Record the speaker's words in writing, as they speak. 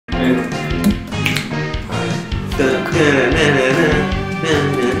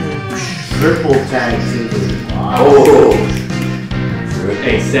Triple tag single. Wow. Oh.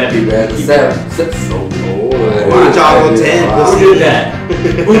 Hey, 7. Seven. Watch out on 10. Who did that?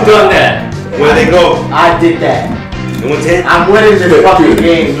 Who done that? Where'd they go? I did that. You want 10? I'm winning this fucking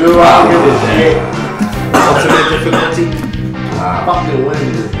game. You're out here with shit. Ultimate difficulty? I'm fucking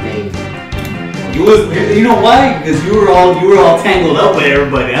winning this game. You know why? Because you were all tangled up with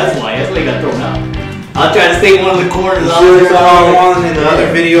everybody. That's why you got thrown out. I'll try to stay in one of the corners. Sure, it's all on in the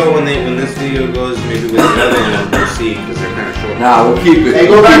other video. When this video goes, maybe with the other one, we'll see because they're kind of short. Nah, we'll keep it. Hey,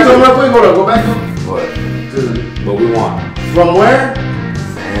 go back to him real quick. Hold on, go back to him. What? What we want? From where?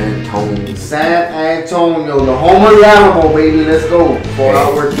 San Antonio, the home of the Alamo, baby. Let's go.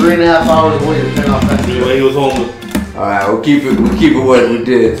 We're 3.5 hours away to pick off that field. He was home. Alright, we'll keep it what we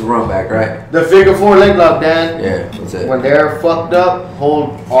did. It's a run back, right? The figure 4 leg lock, Dan. Yeah, what's that? When they're fucked up,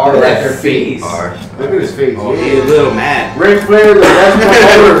 hold R Look at at their that feet. face. R. Look at his face. Oh, he's a little mad. Ric Flair, the best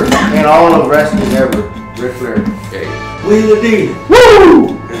promoter in all of wrestling ever. Ric Flair. Okay. Wheeler D.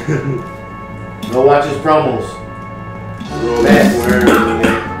 Woo! Go watch his promos.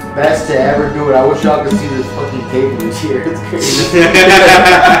 Best to ever do it. I wish y'all could see this fucking cable this year. It's crazy.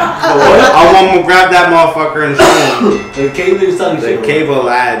 I want him to grab that motherfucker and show him. The cable is something. The cable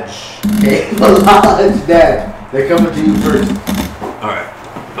edge. Cable lodge, Dad. They're coming to you first. Alright.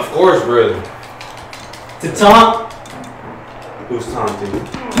 Of course, brother. To Tom. Who's taunting?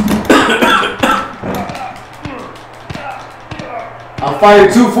 I'm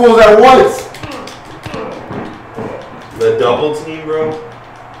fighting 2 fools at once. The double team, bro?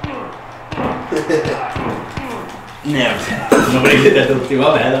 Never. Nobody did that double team.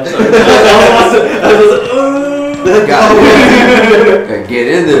 My bad. I'm sorry. Gotta get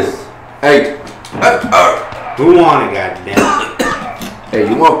in this. Hey. Who won it, goddamn? Hey,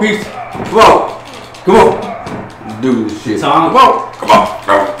 you want a piece? Come on. Come on. Do this shit. Tom. Come on. Come on.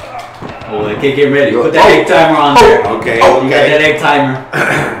 Oh, okay, get ready. Put that egg timer on there. Okay, You got that egg timer.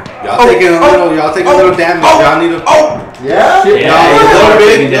 Y'all taking a little damage. Y'all need a Yeah? Shit. a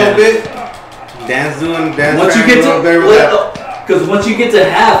little bit. Dan's doing Once you get to, because once you get to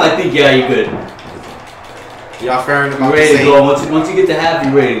half, I think you're good. Y'all faring You're about ready the to same. go. Once you get to half,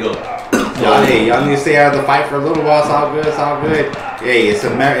 you're ready to go. Y'all need to stay out of the fight for a little while. It's all good. It's all good. Hey, it's a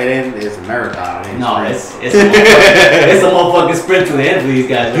marathon. No, it's a motherfucking sprint to the end for these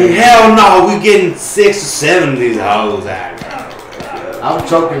guys. Right? Hell no, we getting 6 or 7 of these hoes out. I'm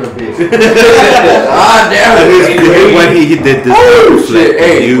choking a bitch. Ah, damn it. When he did this shit.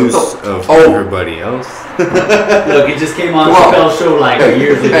 Hey, use of everybody else. Look, it just came on the Chappelle show like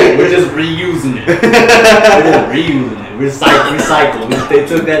years ago. We're just reusing it. Recycle. They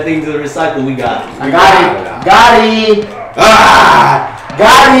took that thing to the recycle. We got it. I got him. Got him.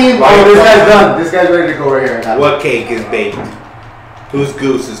 Got him. Oh, this guy's done. This guy's ready to go right here. What cake is baked? Whose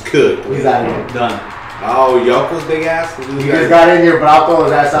goose is cooked? He's out of here. Done. Oh, Yoko's big ass? He just got in here, but I'll throw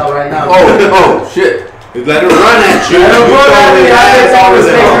his ass out right now. Oh, shit. Let him run at you. Let him run at me.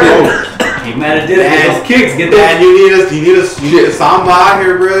 He might have did it with those kicks. Get Man, that. you need a samba out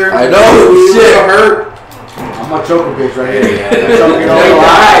here, brother. I know. Shit. Hurt. I'm gonna choke a bitch right here. Yeah. I'm choking all Break the the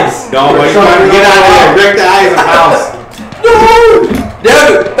eyes. eyes. Don't wait. Get out of here. Break the eyes of the house. No. Damn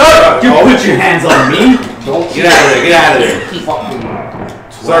it. You put your hands on me. Don't Get out of there. Get out of there. fucking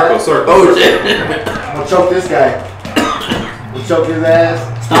Circle. Oh, shit. I'm gonna choke this guy. We'll choke his ass.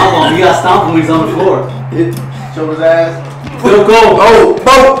 Stomp him. You gotta stomp him when he's on the floor. Choke his ass. Go.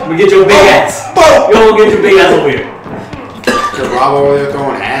 We get your big ass. Yo, get your big ass over here. Rob over there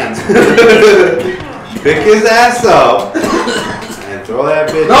throwing hands. Pick his ass up and throw that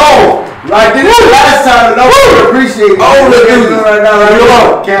bitch. No! I did it last time. No, I appreciate it. Oh, look at this. Right now, right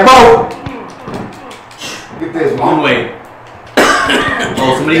now. Camera. Get this, One mom. way.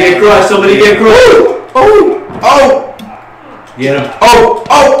 Oh, somebody get crushed. Oh. Get him. Oh.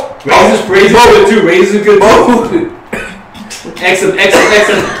 Razor's good too. Razor's good too. X him.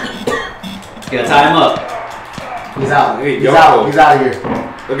 Gotta tie him up. He's out. Hey, He's Yoko. out. He's out of here.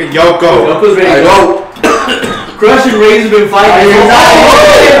 Look at Yoko. Yoko's ready to go. Crush and Razor's been fighting.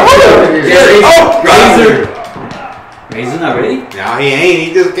 Razor not ready? No, he ain't.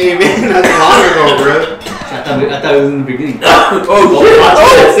 He just came in not too long ago, bro. I thought it was in the beginning. Shit. Macho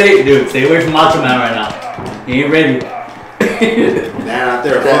Man, stay away from Macho Man right now. He ain't ready. Man out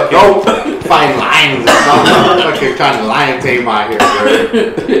there fucking fighting lions or something. Fucking trying to lion tame out here, bro.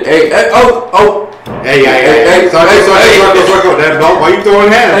 Hey. Hey. Circle. That belt. Why you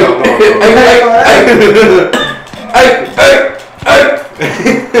throwing hands? Hey.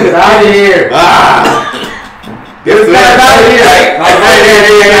 Get out of here. Get this guy out of here.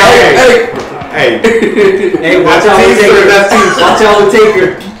 Hey. Hey, watch out with Taker. Watch out with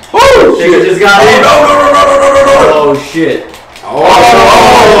Taker. Oh, Taker shit. just got in. No. Oh, shit. Oh,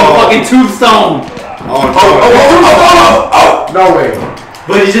 Fucking tombstone. No way.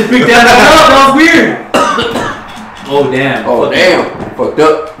 But he just picked that up. That was weird. Oh, damn. Oh, damn. Fucked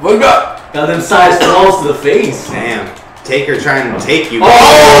up. Got them size falls to the face. damn. Taker trying to take you.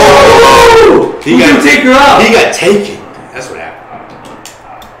 Oh! He got Taker out. He got taken. That's what happened.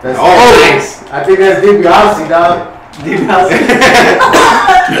 That's Nice. I think that's DiBiase, dog.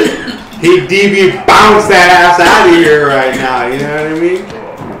 He DB bounced that ass out of here right now. You know what I mean?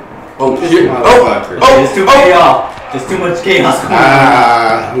 Oh, shit. It's too chaos. There's too much chaos going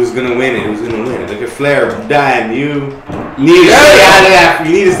on. Who's gonna win it? Look at Flair dying. You need to stay out of that.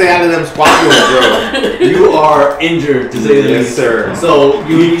 You need to stay out of them squabbles, bro. You are injured, to say the least. Yes, sir. So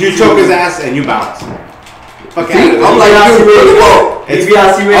You choke his ass and you bounce. Fuck out of here. I'm like, It's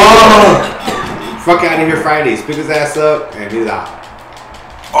DiBiase ready. Fuck out of here Fridays. Pick his ass up and he's out.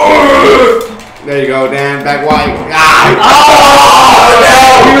 There you go, Dan. Back white.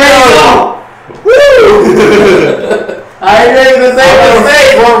 You ready to go? I ain't ready to say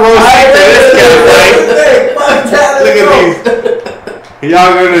mistake. Look at these.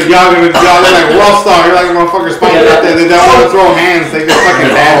 Y'all look like rock star. You're like motherfuckers fighting out there. They don't want to throw hands. They just fucking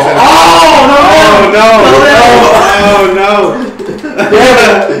dance. Oh no!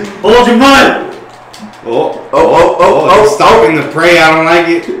 Hold your mud. Stalking the prey. I don't like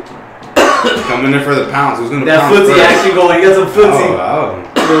it. Coming in for the pounce. Who's gonna That pounce footsie first? actually going. You got some footsie. Oh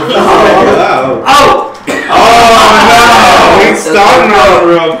no! He's starting out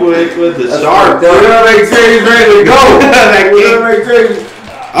real quick with the sharp. We're gonna make sure he's ready to go.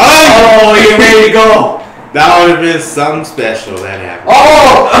 Oh, you're ready to go. That would have been something special that happened.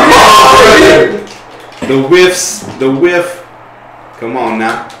 The whiff. Come on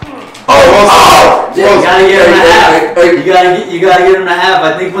now. You gotta get him to half. You gotta get him to half.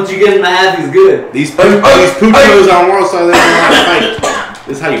 I think once you get him to half, he's good. These poochos on World Star, they don't know how to fight.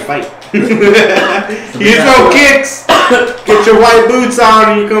 This is how you fight. You throw kicks. Get your white boots on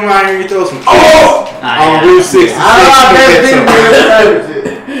and you come out here and you throw some kicks. On Route 66.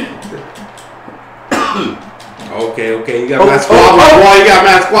 Okay. You got mad squabbles. Boy, you got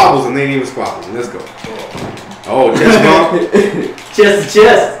mad squabbles and they ain't even squabbles. Let's go. Oh, chest bump. Chest to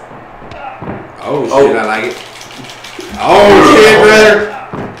chest. Oh shit, I like it. Oh shit, brother.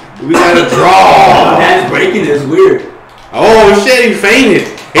 We got a draw. That's breaking is weird. Oh shit, he fainted.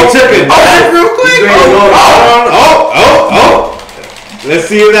 He took a dive real quick. Let's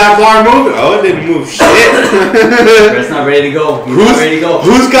see if that bar moved. Oh, it didn't move shit. Brett's not ready to go. He's not ready to go.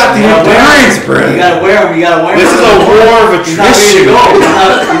 Who's got the endurance, bro? You gotta wear him. This is a war of attrition.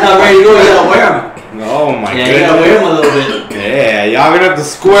 He's not ready to go. You gotta wear him. Oh my god. Yeah, you gotta wear him a little bit. Yeah, y'all gonna have to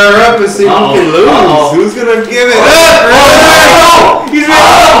square up and see who can lose. Who's gonna give it up? He's ready to go.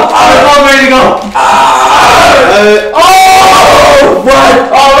 I'm ready to go.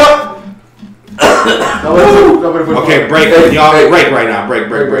 Okay, break. Y'all break right now. Break.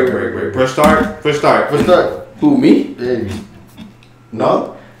 Push start. Who, me?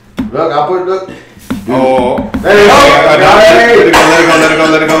 No. Look, I'll put look. Oh. There you go.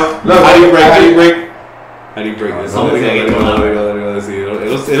 Let it go. Look, How do you break? How do you break this? Let it go. Let's see.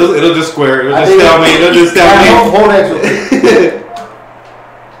 It'll just square. It'll just tell me. Hold that.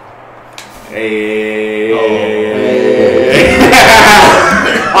 Hey.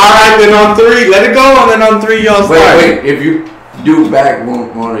 Alright, then on 3. Let it go, and then on 3 y'all start. Wait. If you do back,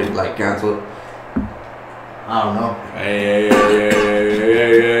 won't it like cancel it? I don't know. Hey.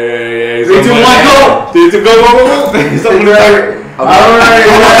 3, 2, 1, go! 3, 2, go. Something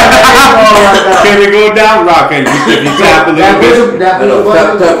Can we go down? Rock, can you tap a little bit?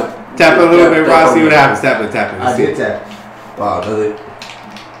 Tap a little bit, Rock, see what happens. Tap it. I did tap. Wow, does it?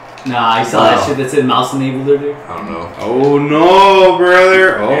 Nah, I saw that shit that said mouse enabled earlier. I don't know. Oh no,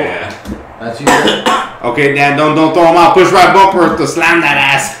 brother. Oh. Yeah. That's you. Okay, Dan, don't throw him out. Push right bumper to slam that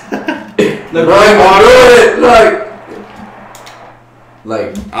ass. Look,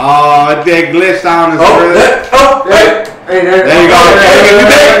 like. Oh, they glitched on his brother. Hey, there you go.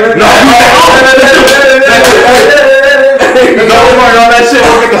 Don't worry on that shit.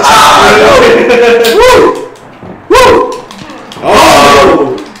 Look at the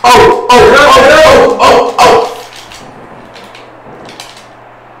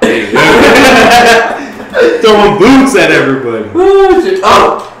Throwing boots at everybody.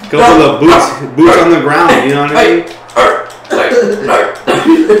 Couple of boots on the ground. You know what I mean?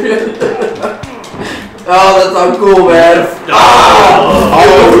 Oh, that's so cool, man.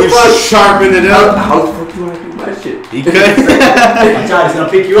 Oh, we sharpened it up. How the fuck do I do my shit. He could. Watch out, he's gonna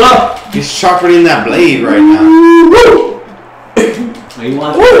pick you up. He's sharpening that blade right now. Oh, he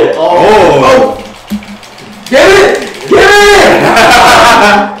wants it. Oh. Get it! Get it!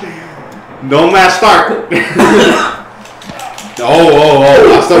 No match start. Oh.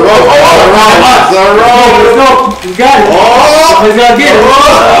 That's the rope. That's the rope. Let's go. You got it. Oh. He's gonna get it.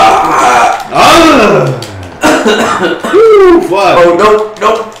 Fuck. Oh,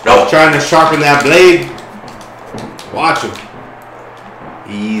 nope. Trying to sharpen that blade. Watch him.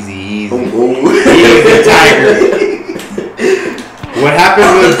 Easy. Easy, Tiger. What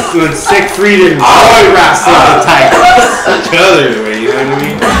happens when sick freedom wrestling the Tiger? Each other, you know what I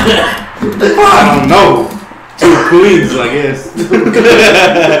mean? I don't know. Two queens, I guess.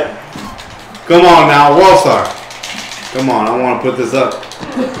 Come on now, Wallstar. Come on, I want to put this up.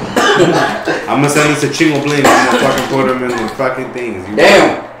 I'm gonna send this to Chingo Bling. I'm gonna fucking put him in the fucking things.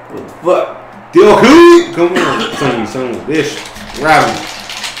 Damn. What the fuck? Come on, son of a bitch. Grab him.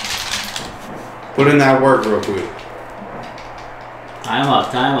 Put in that work real quick. Time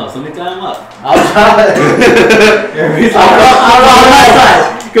up. Somebody time up. I'm trying. I'm on my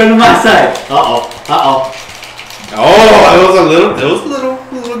side. Go to my side. Uh-oh. Oh, it was a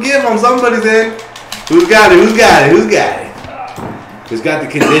little give on somebody's end. Who's got it? Who's got the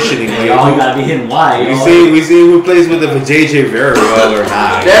conditioning? Hey, y'all gotta be hitting wide. We see who plays with the JJ very well or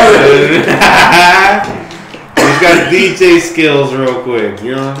not. He's got DJ skills real quick,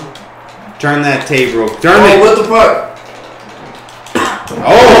 you know? Turn that tape real quick. Turn it. What the fuck?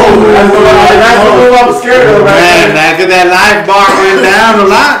 That's what I'm scared of, Man, that life bar went down a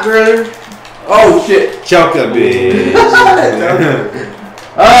lot, brother. Oh shit. Choke a bitch.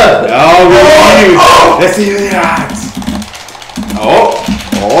 Let's see the odds. Oh,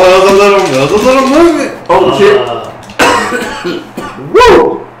 there was a little movement. Oh shit.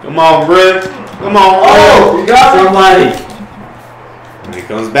 Woo! Come on, Brett. Come on. Oh, you got somebody. When he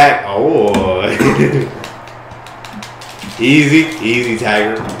comes back, oh. Easy,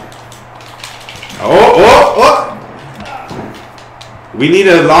 Tiger. Oh. We need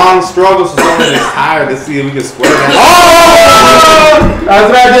a long struggle so someone is tired. Let's see if we can square that. Oh! That's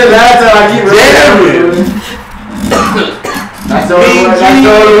what I did last time. I keep remembering. That's the only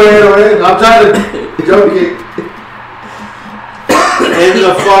way to win. I'm trying to jump kick. In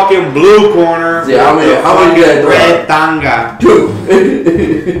the fucking blue corner. Yeah, how many did I red tanga. 2.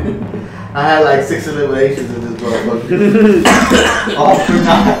 I had like 6 eliminations in this motherfucker. All for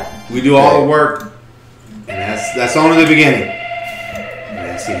naught. We do all the work, and that's only the beginning. And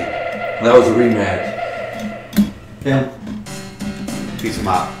that's it. That was a rematch. Yeah. Peace 'em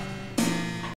out.